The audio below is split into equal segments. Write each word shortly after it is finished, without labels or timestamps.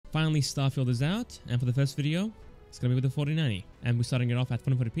Finally, Starfield is out, and for the first video, it's going to be with the 4090, and we're starting it off at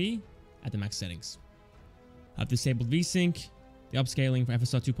 1440p at the max settings. I've disabled VSync, the upscaling for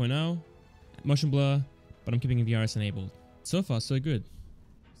FSR 2.0, motion blur, but I'm keeping VRS enabled. So far, so good.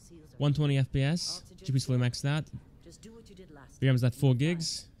 120 FPS, GPU's fully maxed out, VRAM's at 4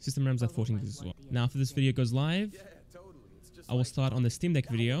 gigs, system RAM's at 14 gigs as well. Now, after this video goes live, I will start on the Steam Deck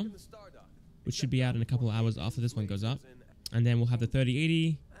video, which should be out in a couple of hours after this one goes up. And then we'll have the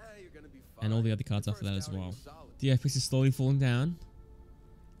 3080 and all the other cards after that as well. The FPS is slowly falling down.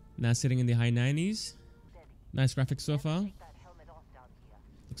 Now sitting in the high 90s. Nice graphics so far.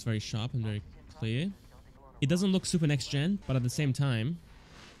 Looks very sharp and very clear. It doesn't look super next gen, but at the same time,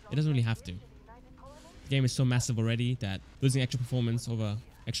 it doesn't really have to. The game is so massive already that losing extra performance over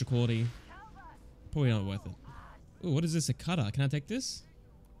extra quality, probably not worth it. Ooh, what is this? A cutter? Can I take this?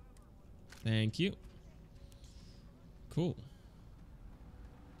 Thank you. Cool.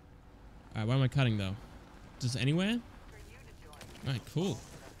 Alright, where am I cutting though? Just anywhere? Alright, cool.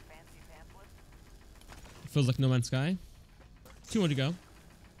 It feels like No Man's Sky. 2 more to go.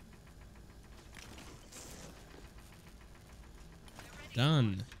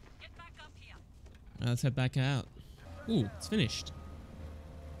 Done. Alright, let's head back out. Ooh, it's finished.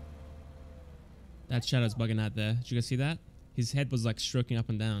 That shadow's bugging out there. Did you guys see that? His head was like stroking up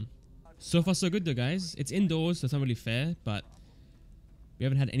and down. So far so good though, guys. It's indoors, so it's not really fair, but we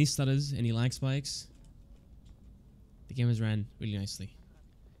haven't had any stutters, any lag spikes. The game has ran really nicely.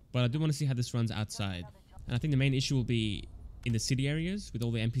 But I do want to see how this runs outside. And I think the main issue will be in the city areas with all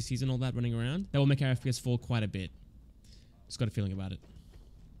the NPCs and all that running around. That will make our FPS fall quite a bit. Just got a feeling about it.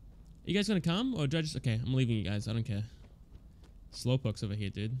 Are you guys gonna come or do I just... Okay, I'm leaving you guys. I don't care. Slowpoke's over here,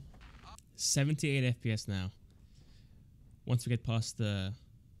 dude. 78 FPS now. Once we get past the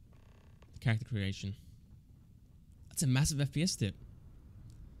character creation. That's a massive FPS dip.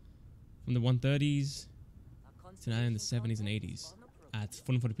 From the 130s to now in the 70s and 80s. At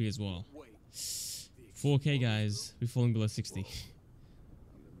 440p as well. 4K guys, we're falling below 60.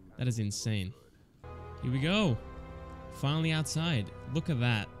 That is insane. Here we go. Finally outside. Look at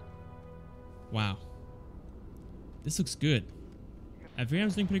that. Wow. This looks good.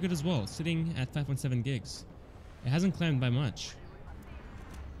 VRAM's doing pretty good as well, sitting at 5.7 gigs. It hasn't climbed by much.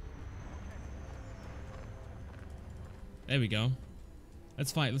 There we go.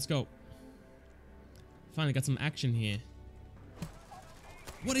 Let's fight, let's go. Finally got some action here.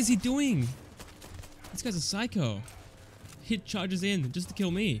 What is he doing? This guy's a psycho. He charges in just to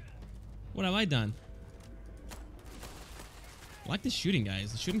kill me. What have I done? I like the shooting,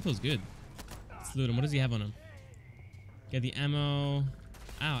 guys. The shooting feels good. Let's loot him. What does he have on him? Get the ammo. Ow,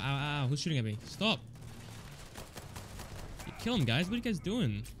 ow, ow. Who's shooting at me? Stop. Kill him, guys. What are you guys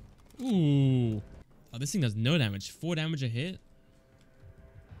doing? Ooh. Oh, this thing does no damage. 4 damage a hit?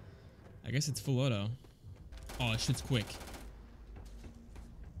 I guess it's full auto. Oh, it shoots quick.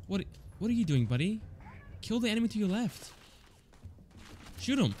 What are you doing, buddy? Kill the enemy to your left.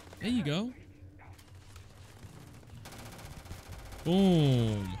 Shoot him. There you go.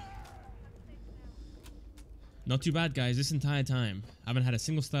 Boom. Not too bad, guys, this entire time. I haven't had a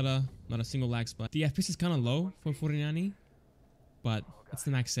single stutter, not a single lag spike. The FPS is kind of low for 4090, but it's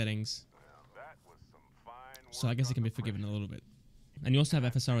the max settings. So I guess it can be forgiven a little bit. And you also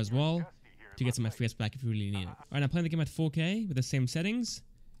have FSR as well to get some FPS back if you really need it. Alright, I'm playing the game at 4K with the same settings.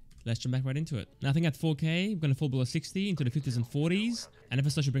 Let's jump back right into it. Now I think at 4K, we're going to fall below 60 into the 50s and 40s. And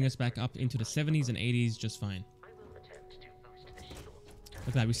FSR should bring us back up into the 70s and 80s just fine. Look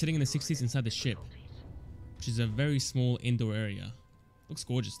at that, we're sitting in the 60s inside the ship, which is a very small indoor area. Looks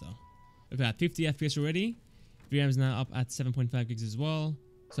gorgeous though. Look at that, 50 FPS already. VRAM's now up at 7.5 gigs as well.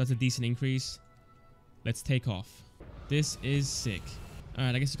 So that's a decent increase. Let's take off. This is sick.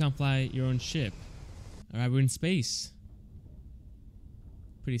 Alright, I guess you can't fly your own ship. Alright, we're in space.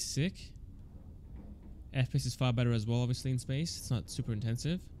 Pretty sick. FPS is far better as well, obviously, in space. It's not super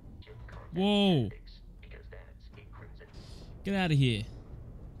intensive. Whoa! Get out of here.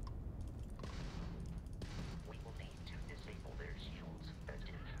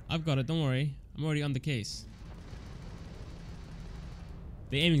 I've got it, don't worry. I'm already on the case.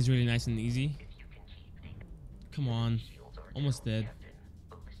 The aiming is really nice and easy. Come on. Almost dead.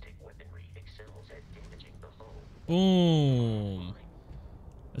 Boom.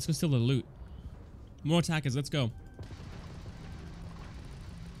 Let's go steal the loot. More attackers, let's go.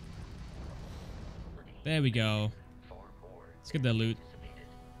 There we go. Let's get that loot.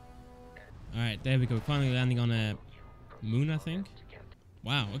 Alright, there we go. We're finally landing on a moon, I think.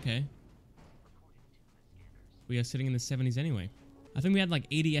 Wow, okay. We are sitting in the 70s anyway. I think we had like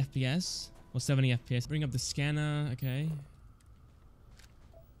 80 FPS or 70 FPS. Bring up the scanner, okay.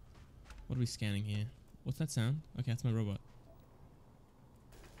 What are we scanning here? What's that sound? Okay, that's my robot.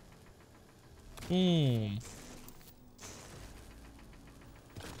 Boom.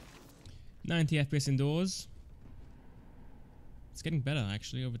 90 FPS indoors. It's getting better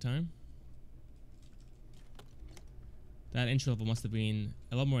actually over time. That entry level must have been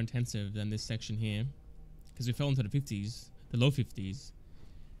a lot more intensive than this section here, because we fell into the 50s, the low 50s,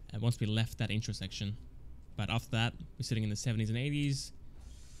 once we left that intro section. But after that, we're sitting in the 70s and 80s,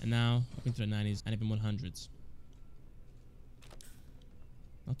 and now up into the 90s and even 100s.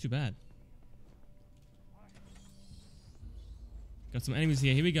 Not too bad. Got some enemies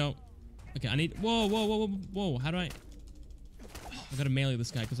here. Here we go. Okay, I need... Whoa, whoa, whoa, whoa, whoa. How do I gotta melee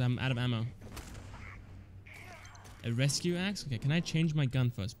this guy because I'm out of ammo. A rescue axe? Okay, can I change my gun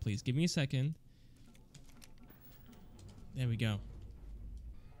first, please? Give me a second. There we go.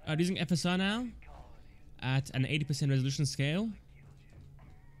 Using FSR now at an 80% resolution scale.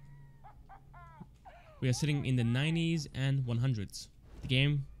 We are sitting in the 90s and 100s. The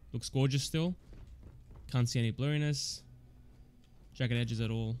game looks gorgeous still. Can't see any blurriness. Jagged edges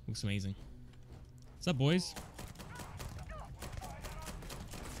at all. Looks amazing. What's up, boys?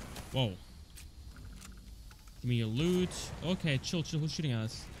 Whoa. Give me your loot. Okay, chill, chill. Who's shooting at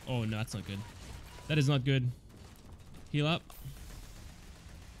us? Oh, no, that's not good. That is not good. Heal up.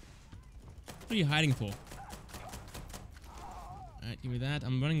 What are you hiding for? Alright, give me that.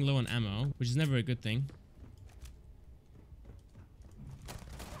 I'm running low on ammo, which is never a good thing.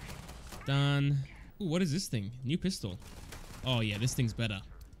 Done. Ooh, what is this thing? New pistol. Oh, yeah, this thing's better.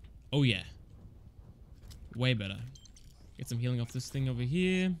 Oh, yeah. Way better. Get some healing off this thing over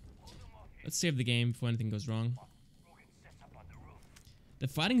here. Let's save the game before anything goes wrong. The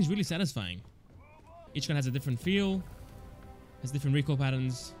fighting is really satisfying. Each gun has a different feel, has different recoil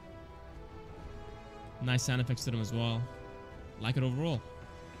patterns. Nice sound effects to them as well. Like it overall.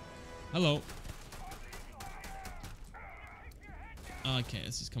 Hello. Okay,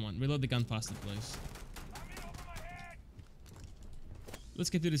 let's just come on. Reload the gun faster, please. Let's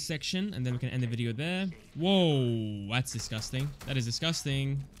get through this section and then we can end the video there. Whoa, that's disgusting. That is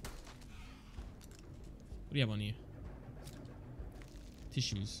disgusting. What do you have on you?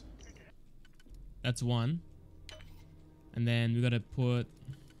 Tissues. That's one. And then we gotta put...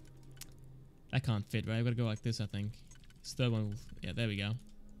 That can't fit, right? We gotta go like this, I think. This third one will... Yeah, there we go.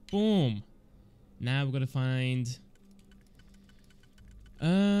 Boom! Now we gotta find...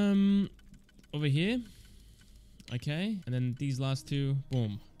 Over here. Okay. And then these last two.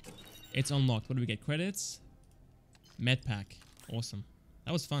 Boom. It's unlocked. What do we get? Credits? Med pack. Awesome.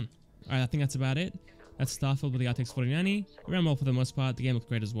 That was fun. Alright, I think that's about it. That's STARFIELD with the RTX 4090. We ran well for the most part. The game looked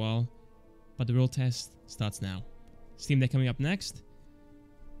great as well. But the real test starts now. Steam Day coming up next.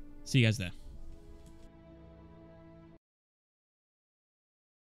 See you guys there.